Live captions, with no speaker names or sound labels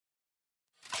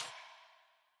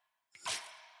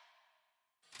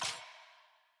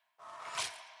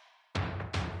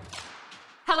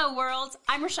Hello, world.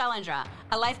 I'm Rochelle Indra,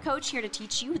 a life coach here to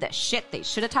teach you the shit they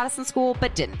should have taught us in school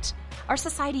but didn't. Our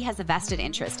society has a vested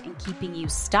interest in keeping you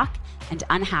stuck and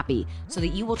unhappy so that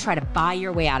you will try to buy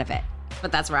your way out of it.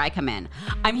 But that's where I come in.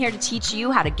 I'm here to teach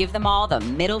you how to give them all the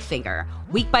middle finger.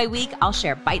 Week by week, I'll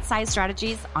share bite-sized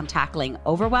strategies on tackling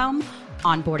overwhelm,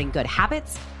 onboarding good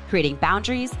habits, creating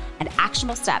boundaries, and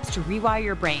actionable steps to rewire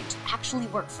your brain to actually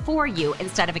work for you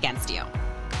instead of against you.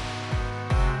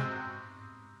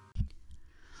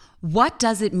 What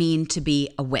does it mean to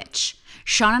be a witch?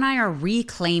 Sean and I are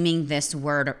reclaiming this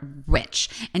word witch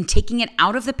and taking it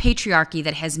out of the patriarchy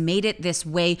that has made it this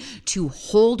way to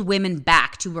hold women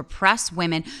back, to repress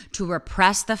women, to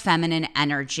repress the feminine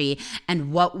energy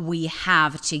and what we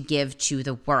have to give to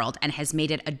the world, and has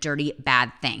made it a dirty,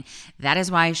 bad thing. That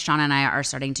is why Sean and I are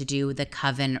starting to do the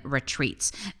Coven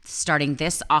retreats. Starting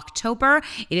this October,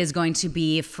 it is going to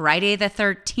be Friday the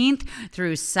 13th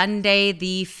through Sunday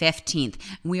the 15th.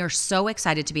 We are so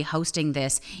excited to be hosting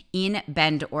this in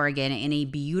Bend, Oregon, in a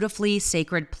beautifully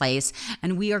sacred place,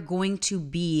 and we are going to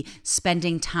be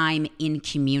spending time in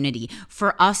community.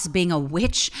 For us, being a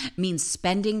witch means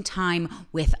spending time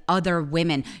with other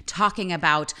women, talking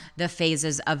about the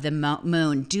phases of the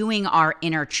moon, doing our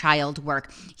inner child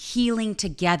work, healing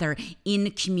together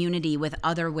in community with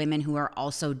other women who are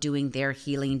also doing their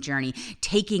healing journey,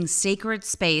 taking sacred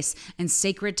space and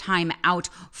sacred time out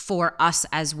for us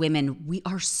as women. We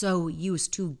are so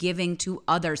used to giving to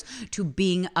others, to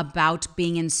being about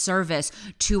being in service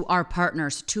to our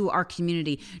partners, to our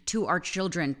community, to our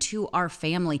children, to our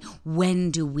family. When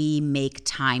do we make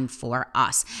time for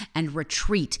us? And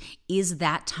retreat is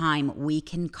that time we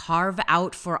can carve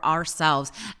out for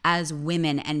ourselves as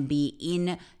women and be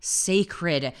in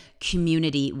sacred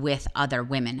community with other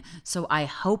women. So I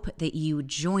hope that you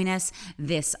join us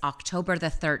this October the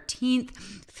 13th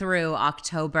through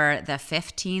October the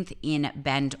 15th in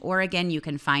Bend, Oregon. You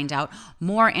can find out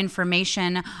more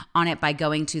information on it by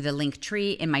going to the link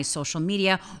tree in my social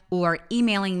media or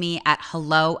emailing me at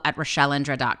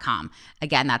hello@rochelleindra.com.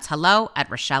 Again, that's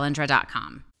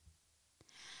hello@rochelleindra.com.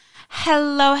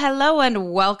 Hello,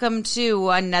 and welcome to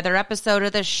another episode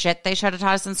of the Shit They Should Have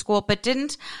Taught Us in School But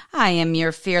Didn't. I am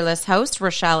your fearless host,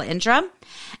 Rochelle Indra,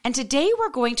 and today we're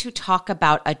going to talk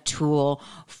about a tool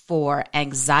for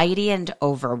anxiety and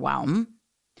overwhelm,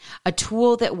 a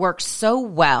tool that works so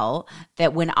well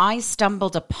that when I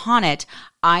stumbled upon it,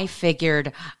 I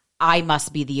figured I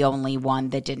must be the only one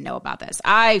that didn't know about this.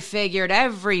 I figured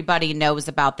everybody knows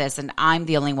about this, and I'm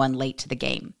the only one late to the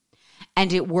game.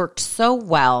 And it worked so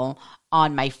well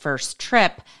on my first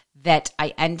trip that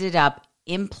I ended up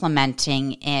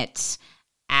implementing it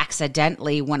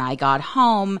accidentally when I got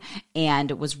home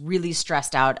and was really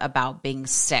stressed out about being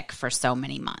sick for so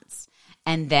many months.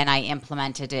 And then I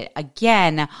implemented it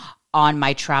again on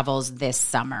my travels this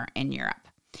summer in Europe.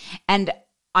 And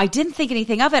I didn't think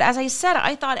anything of it. As I said,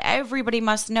 I thought everybody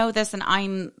must know this, and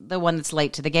I'm the one that's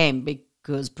late to the game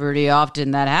because pretty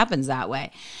often that happens that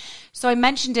way. So I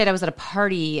mentioned it. I was at a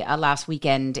party last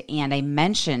weekend, and I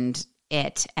mentioned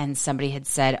it, and somebody had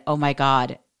said, "Oh my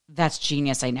God, that's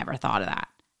genius. I never thought of that."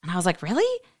 And I was like,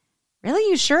 really? Really?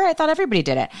 You sure? I thought everybody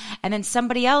did it. And then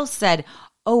somebody else said,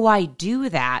 "Oh, I do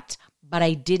that, but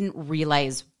I didn't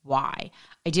realize why.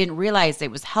 I didn't realize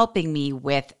it was helping me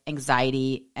with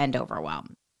anxiety and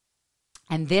overwhelm."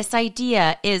 And this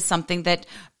idea is something that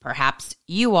perhaps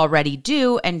you already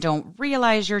do and don't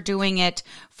realize you're doing it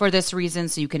for this reason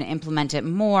so you can implement it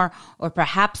more, or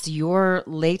perhaps you're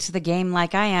late to the game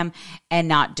like I am and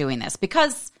not doing this.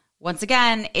 Because once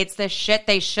again, it's the shit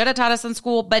they should have taught us in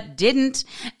school but didn't,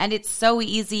 and it's so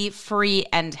easy, free,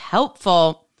 and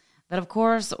helpful that, of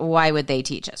course, why would they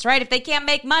teach us, right? If they can't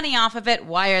make money off of it,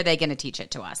 why are they going to teach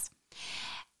it to us?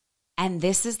 And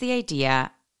this is the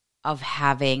idea of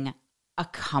having a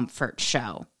comfort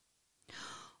show.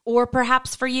 Or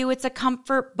perhaps for you, it's a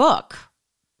comfort book.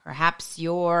 Perhaps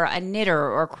you're a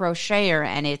knitter or crocheter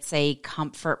and it's a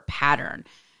comfort pattern.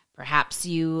 Perhaps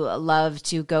you love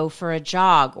to go for a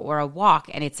jog or a walk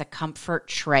and it's a comfort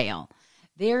trail.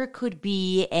 There could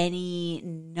be any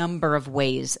number of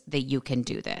ways that you can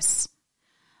do this.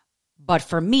 But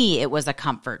for me, it was a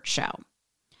comfort show.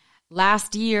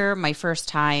 Last year, my first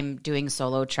time doing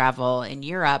solo travel in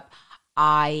Europe,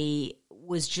 I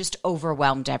was just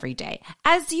overwhelmed every day,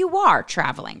 as you are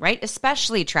traveling, right?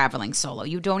 Especially traveling solo.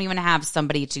 You don't even have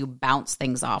somebody to bounce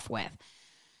things off with.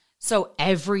 So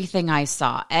everything I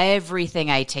saw, everything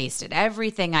I tasted,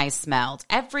 everything I smelled,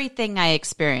 everything I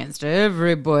experienced,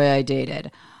 every boy I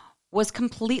dated was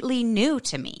completely new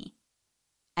to me.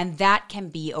 And that can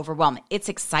be overwhelming. It's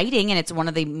exciting, and it's one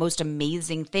of the most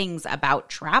amazing things about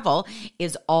travel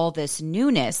is all this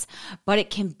newness, but it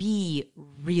can be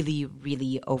really,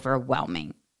 really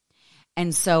overwhelming.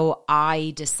 And so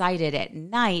I decided at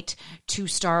night to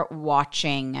start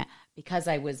watching, because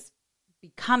I was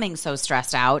becoming so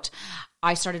stressed out,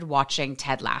 I started watching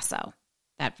Ted Lasso.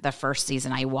 That the first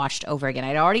season I watched over again.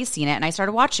 I'd already seen it, and I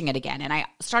started watching it again. And I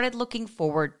started looking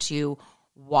forward to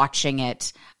watching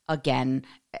it again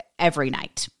every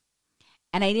night.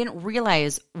 And I didn't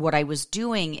realize what I was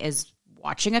doing is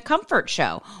watching a comfort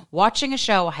show, watching a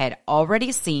show I had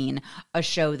already seen, a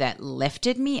show that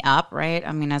lifted me up, right?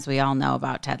 I mean, as we all know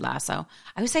about Ted Lasso.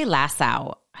 I would say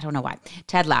Lasso. I don't know why.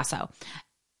 Ted Lasso.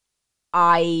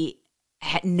 I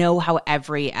know how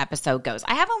every episode goes.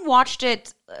 I haven't watched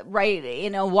it right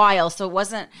in a while, so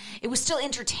it was still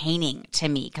entertaining to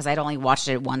me because I'd only watched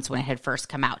it once when it had first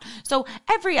come out. So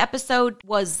every episode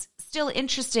was still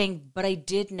interesting, but I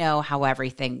did know how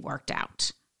everything worked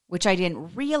out, which I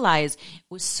didn't realize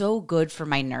was so good for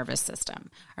my nervous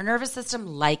system. Our nervous system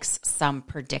likes some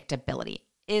predictability,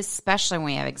 especially when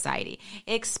we have anxiety,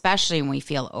 especially when we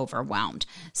feel overwhelmed.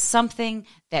 Something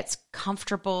that's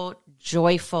comfortable,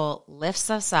 joyful, lifts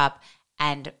us up,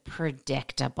 and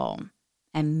predictable.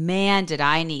 And man, did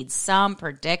I need some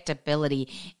predictability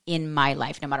in my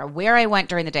life, no matter where I went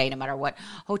during the day, no matter what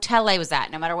hotel I was at,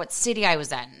 no matter what city I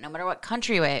was in, no matter what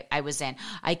country I was in,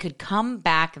 I could come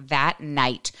back that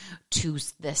night to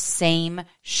the same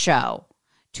show,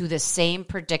 to the same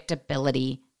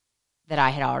predictability that I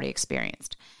had already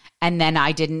experienced. And then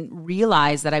I didn't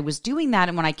realize that I was doing that.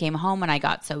 And when I came home and I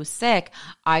got so sick,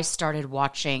 I started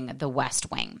watching The West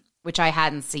Wing, which I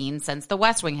hadn't seen since The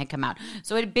West Wing had come out.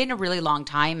 So it had been a really long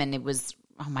time, and it was,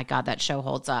 oh my God, that show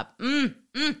holds up.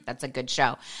 That's a good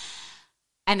show.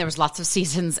 And there was lots of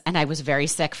seasons, and I was very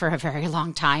sick for a very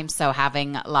long time. So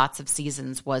having lots of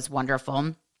seasons was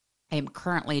wonderful. I am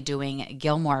currently doing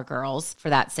Gilmore Girls for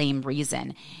that same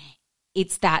reason.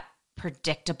 It's that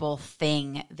predictable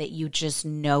thing that you just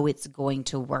know it's going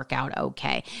to work out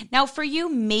okay. Now, for you,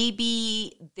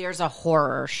 maybe there's a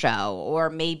horror show,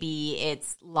 or maybe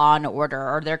it's Law and Order,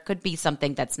 or there could be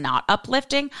something that's not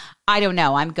uplifting. I don't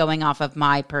know. I'm going off of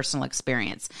my personal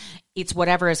experience. It's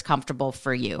whatever is comfortable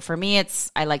for you. For me,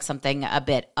 I like something a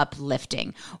bit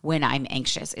uplifting when I'm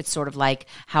anxious. It's sort of like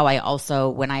how I also,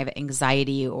 when I have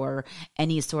anxiety or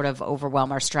any sort of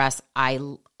overwhelm or stress, I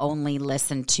only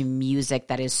listen to music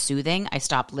that is soothing. I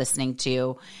stop listening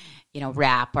to,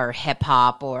 rap or hip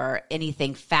hop or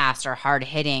anything fast or hard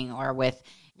hitting or with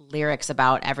lyrics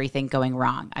about everything going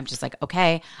wrong. I'm just like,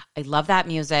 okay, I love that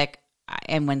music.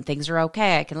 And when things are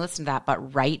okay, I can listen to that.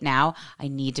 But right now, I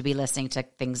need to be listening to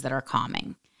things that are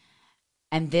calming.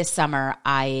 And this summer,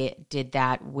 I did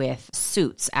that with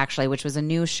Suits, actually, which was a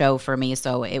new show for me.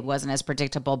 So it wasn't as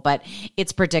predictable, but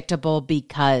it's predictable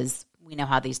because we know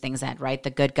how these things end, right? The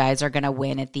good guys are going to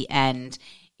win at the end.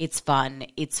 It's fun.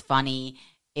 It's funny.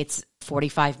 It's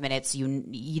 45 minutes.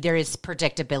 There is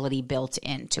predictability built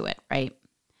into it, right?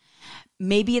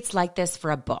 Maybe it's like this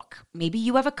for a book. Maybe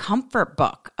you have a comfort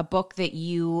book, a book that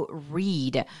you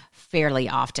read fairly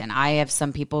often. I have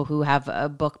some people who have a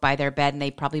book by their bed and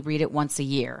they probably read it once a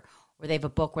year, or they have a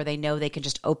book where they know they can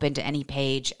just open to any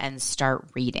page and start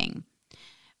reading.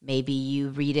 Maybe you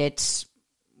read it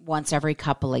once every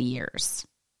couple of years.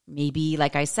 Maybe,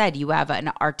 like I said, you have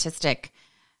an artistic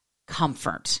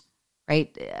comfort,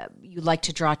 right? You like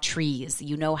to draw trees.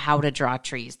 You know how to draw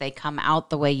trees. They come out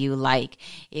the way you like.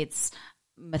 It's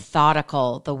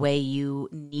methodical the way you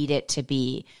need it to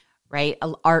be, right?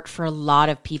 Art for a lot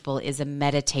of people is a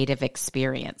meditative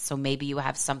experience. So maybe you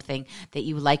have something that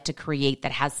you like to create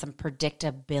that has some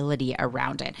predictability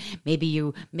around it. Maybe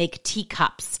you make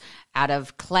teacups out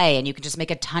of clay and you can just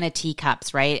make a ton of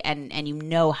teacups, right? And you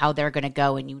know how they're going to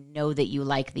go and you know that you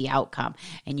like the outcome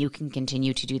and you can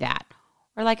continue to do that.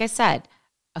 Or like I said,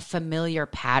 a familiar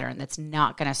pattern that's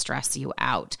not going to stress you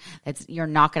out. You're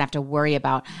not going to have to worry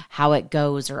about how it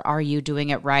goes or are you doing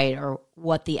it right or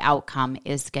what the outcome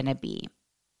is going to be.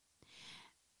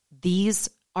 These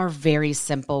are very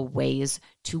simple ways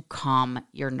to calm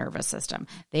your nervous system.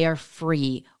 They are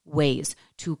free ways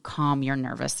to calm your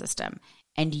nervous system,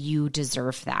 and you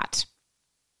deserve that.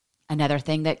 Another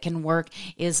thing that can work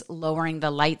is lowering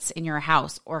the lights in your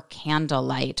house or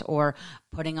candlelight or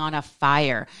putting on a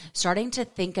fire, starting to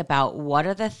think about what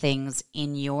are the things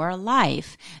in your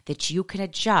life that you can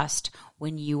adjust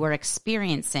when you are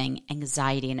experiencing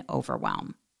anxiety and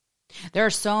overwhelm. There are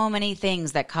so many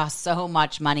things that cost so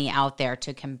much money out there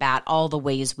to combat all the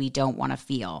ways we don't want to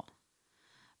feel.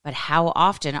 But how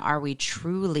often are we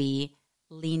truly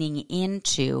leaning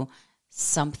into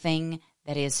something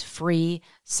that is free,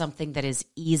 something that is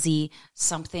easy,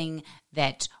 something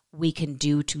that we can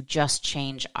do to just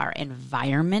change our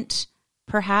environment,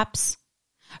 perhaps.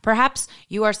 Perhaps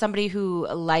you are somebody who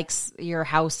likes your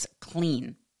house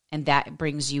clean, and that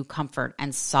brings you comfort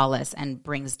and solace and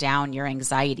brings down your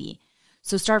anxiety.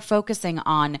 So start focusing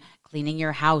on cleaning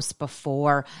your house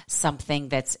before something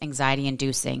that's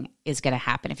anxiety-inducing is going to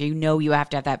happen. If you know you have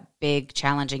to have that big,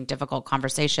 challenging, difficult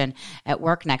conversation at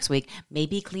work next week,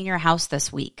 maybe clean your house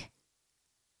this week.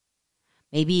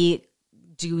 Maybe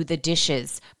do the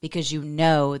dishes because you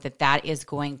know that that is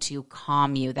going to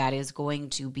calm you. That is going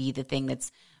to be the thing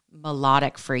that's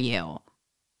melodic for you.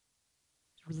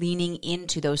 Leaning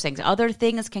into those things. Other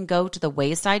things can go to the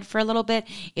wayside for a little bit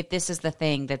if this is the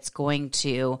thing that's going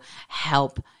to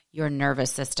help your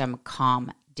nervous system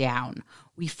calm down.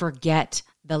 We forget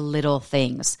the little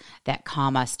things that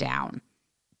calm us down.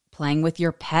 Playing with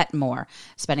your pet more,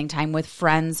 spending time with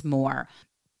friends more.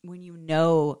 When you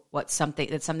know that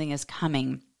something is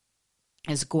coming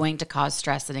is going to cause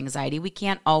stress and anxiety, we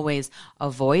can't always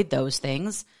avoid those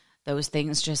things. Those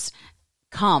things just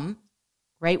come.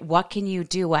 Right? What can you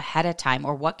do ahead of time,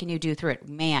 or what can you do through it?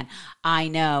 Man, I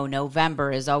know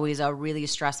November is always a really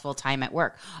stressful time at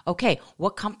work. Okay,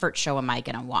 what comfort show am I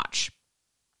going to watch?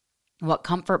 What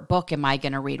comfort book am I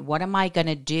going to read? What am I going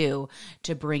to do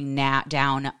to bring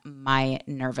down my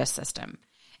nervous system?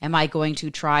 Am I going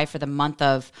to try for the month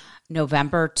of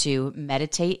November to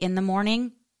meditate in the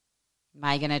morning? Am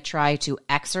I going to try to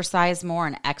exercise more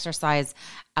and exercise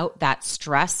out that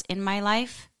stress in my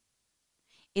life?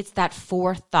 It's that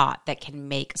forethought that can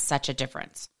make such a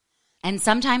difference. And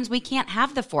sometimes we can't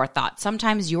have the forethought.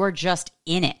 Sometimes you're just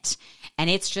in it and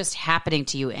it's just happening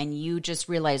to you and you just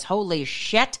realize, holy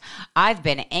shit, I've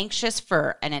been anxious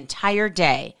for an entire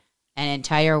day, an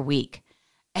entire week,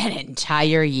 an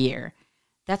entire year.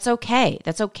 That's okay.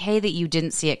 That's okay that you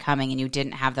didn't see it coming and you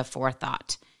didn't have the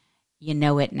forethought. You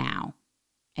know it now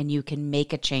and you can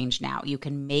make a change now. You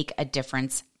can make a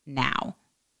difference now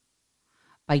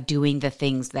by doing the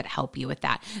things that help you with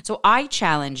that. So I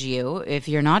challenge you, if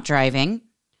you're not driving,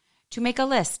 to make a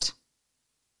list.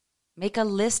 Make a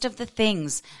list of the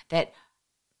things that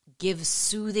give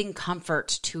soothing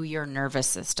comfort to your nervous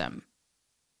system.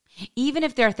 Even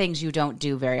if there are things you don't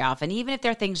do very often, even if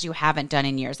there are things you haven't done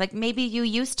in years, like maybe you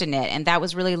used to knit and that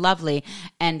was really lovely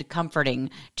and comforting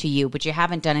to you, but you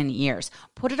haven't done it in years.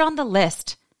 Put it on the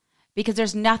list because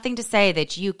there's nothing to say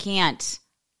that you can't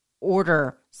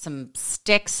order some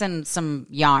sticks and some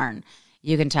yarn.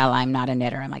 You can tell I'm not a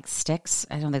knitter. I'm like, sticks?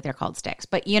 I don't think they're called sticks,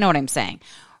 but you know what I'm saying,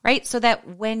 right? So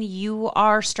that when you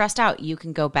are stressed out, you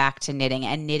can go back to knitting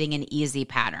and knitting an easy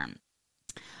pattern.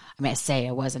 I mean, I say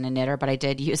I wasn't a knitter, but I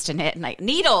did used to knit and like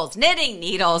needles, knitting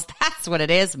needles. That's what it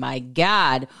is. My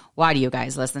God. Why do you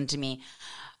guys listen to me?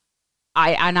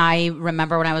 I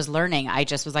remember when I was learning, I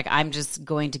just was like, I'm just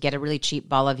going to get a really cheap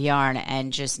ball of yarn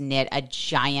and just knit a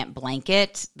giant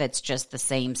blanket that's just the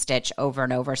same stitch over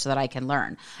and over so that I can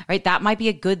learn, right? That might be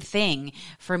a good thing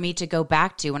for me to go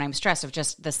back to when I'm stressed, of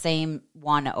just the same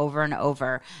one over and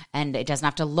over. And it doesn't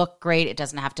have to look great. It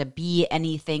doesn't have to be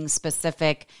anything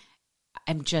specific.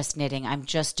 I'm just knitting. I'm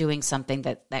just doing something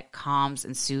that calms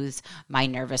and soothes my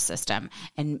nervous system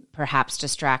and perhaps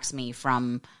distracts me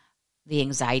from the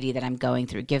anxiety that I'm going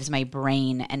through, gives my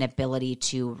brain an ability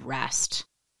to rest.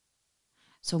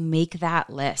 So make that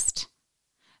list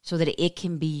so that it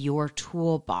can be your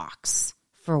toolbox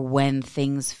for when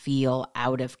things feel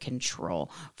out of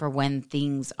control, for when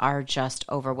things are just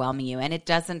overwhelming you. And it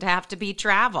doesn't have to be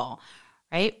travel,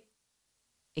 right?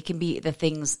 It can be the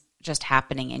things just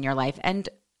happening in your life. And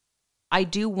I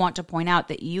do want to point out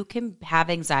that you can have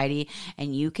anxiety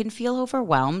and you can feel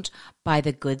overwhelmed by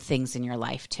the good things in your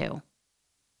life too.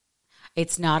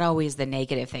 It's not always the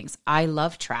negative things. I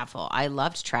love travel. I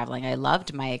loved traveling. I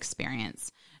loved my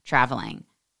experience traveling.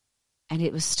 And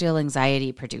it was still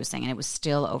anxiety producing and it was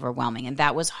still overwhelming. And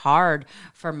that was hard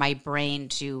for my brain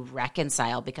to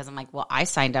reconcile because I'm like, well, I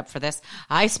signed up for this.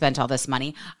 I spent all this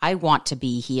money. I want to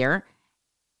be here.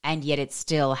 And yet it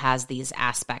still has these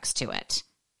aspects to it.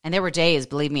 And there were days,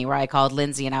 believe me, where I called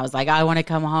Lindsay and I was like, I want to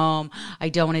come home. I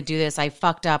don't want to do this. I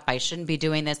fucked up. I shouldn't be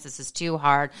doing this. This is too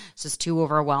hard. This is too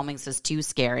overwhelming. This is too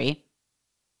scary.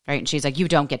 Right? And she's like, you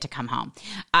don't get to come home.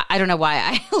 I don't know why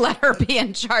I let her be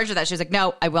in charge of that. She was like,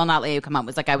 no, I will not let you come home. It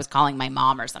was like I was calling my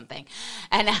mom or something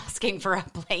and asking for a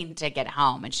plane ticket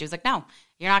home. And she was like, no,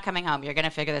 you're not coming home. You're going to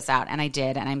figure this out. And I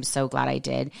did. And I'm so glad I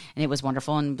did. And it was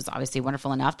wonderful and was obviously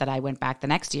wonderful enough that I went back the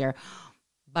next year.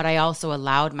 But I also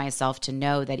allowed myself to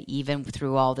know that even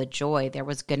through all the joy, there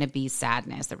was going to be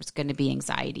sadness. There was going to be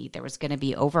anxiety. There was going to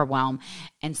be overwhelm.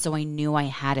 And so I knew I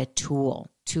had a tool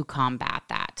to combat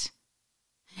that.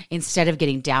 Instead of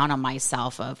getting down on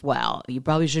myself of, well, you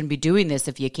probably shouldn't be doing this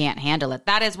if you can't handle it.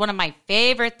 That is one of my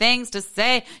favorite things to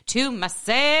say to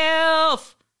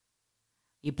myself.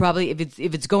 You probably, if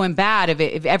it's going bad,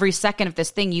 if every second of this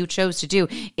thing you chose to do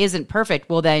isn't perfect,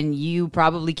 well, then you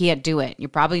probably can't do it. You're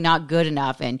probably not good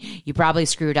enough, and you probably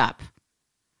screwed up.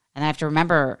 And I have to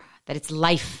remember that it's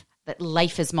life, that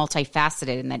life is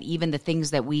multifaceted, and that even the things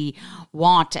that we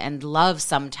want and love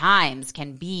sometimes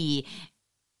can be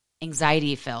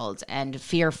anxiety-filled and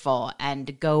fearful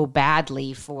and go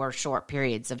badly for short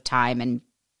periods of time and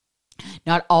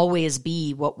not always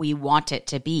be what we want it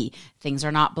to be. Things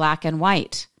are not black and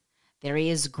white. There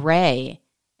is gray,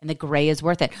 and the gray is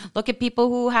worth it. Look at people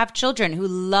who have children who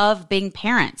love being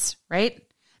parents, right?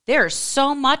 There are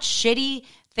so much shitty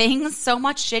things, so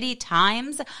much shitty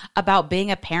times about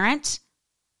being a parent,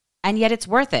 and yet it's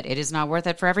worth it. It is not worth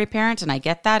it for every parent, and I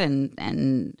get that,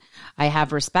 and I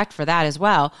have respect for that as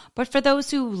well. But for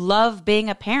those who love being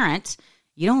a parent,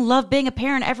 you don't love being a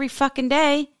parent every fucking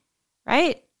day,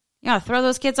 right? You gotta throw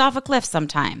those kids off a cliff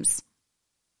sometimes.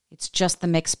 It's just the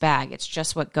mixed bag. It's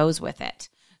just what goes with it.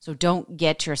 So don't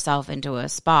get yourself into a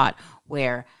spot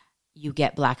where you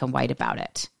get black and white about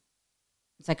it.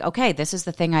 It's like, okay, this is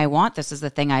the thing I want. This is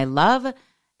the thing I love.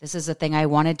 This is the thing I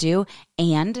want to do.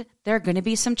 And there are going to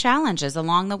be some challenges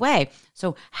along the way.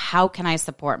 So how can I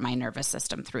support my nervous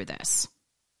system through this?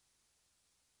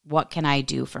 What can I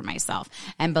do for myself?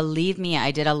 And believe me, I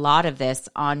did a lot of this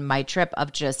on my trip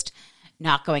of just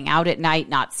not going out at night,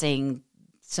 not seeing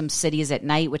some cities at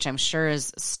night, which I'm sure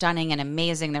is stunning and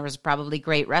amazing. There was probably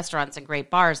great restaurants and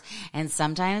great bars. And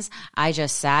sometimes I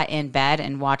just sat in bed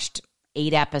and watched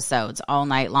 8 episodes all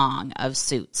night long of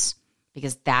Suits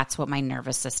because that's what my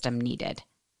nervous system needed.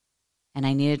 And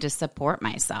I needed to support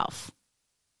myself.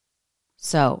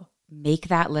 So make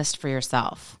that list for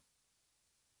yourself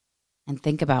and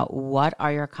think about, what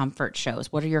are your comfort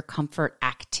shows? What are your comfort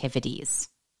activities?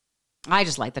 I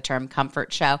just like the term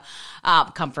comfort show.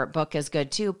 Comfort book is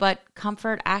good too, but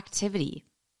comfort activity.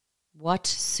 What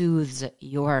soothes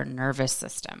your nervous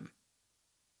system?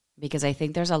 Because I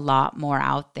think there's a lot more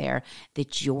out there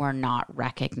that you're not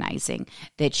recognizing,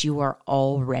 that you are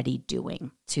already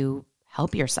doing to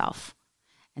help yourself.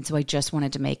 And so I just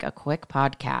wanted to make a quick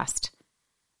podcast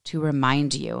to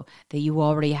remind you that you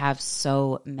already have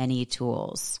so many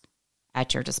tools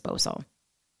at your disposal.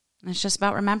 And it's just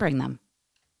about remembering them.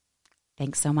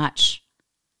 Thanks so much.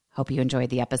 Hope you enjoyed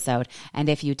the episode. And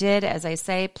if you did, as I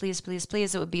say, please, please,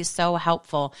 please, it would be so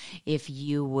helpful if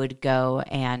you would go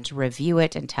and review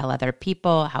it and tell other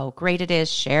people how great it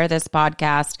is. Share this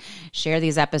podcast, share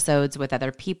these episodes with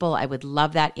other people. I would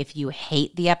love that. If you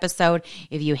hate the episode,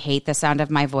 if you hate the sound of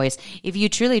my voice, if you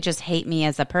truly just hate me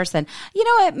as a person, you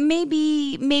know what?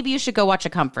 Maybe you should go watch a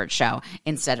comfort show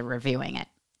instead of reviewing it.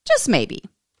 Just maybe.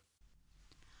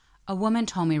 A woman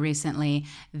told me recently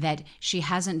that she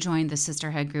hasn't joined the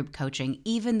sisterhood group coaching,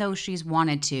 even though she's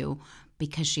wanted to,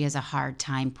 because she has a hard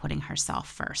time putting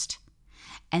herself first.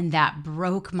 And that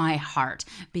broke my heart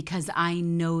because I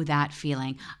know that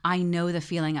feeling. I know the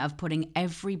feeling of putting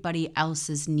everybody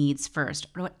else's needs first,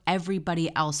 or what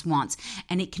everybody else wants.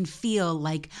 And it can feel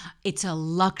like it's a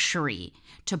luxury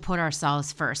to put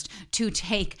ourselves first, to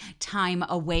take time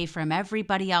away from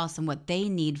everybody else and what they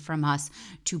need from us,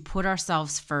 to put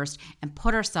ourselves first and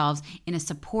put ourselves in a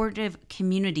supportive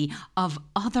community of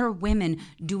other women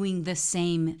doing the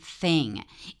same thing.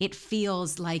 It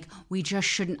feels like we just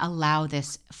shouldn't allow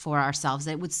this for ourselves.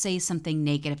 It would say something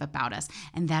negative about us.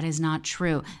 And that is not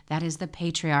true. That is the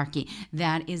patriarchy.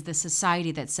 That is the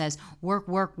society that says work,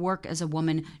 work, work as a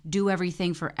woman, do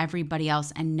everything for everybody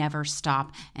else and never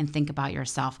stop and think about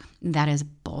yourself. That is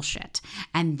bullshit.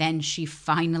 And then she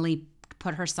finally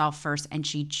put herself first and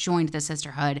she joined the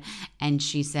sisterhood, and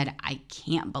she said, I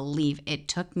can't believe it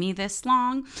took me this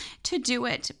long to do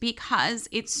it, because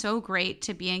it's so great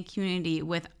to be in community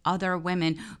with other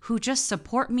women who just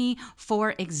support me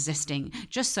for existing,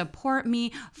 just support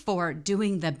me for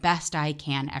doing the best I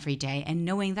can every day. And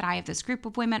knowing that I have this group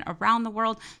of women around the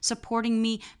world supporting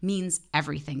me means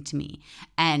everything to me.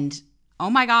 And oh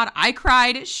my God, I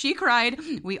cried. She cried.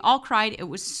 We all cried. It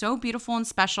was so beautiful and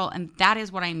special. And that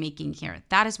is what I'm making here.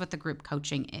 That is what the group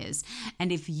coaching is.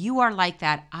 And if you are like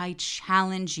that, I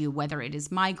challenge you, whether it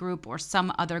is my group or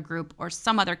some other group or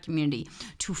some other community,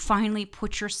 to finally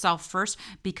put yourself first,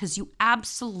 because you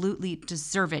absolutely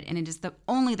deserve it. And it is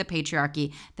only the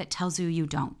patriarchy that tells you you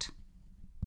don't.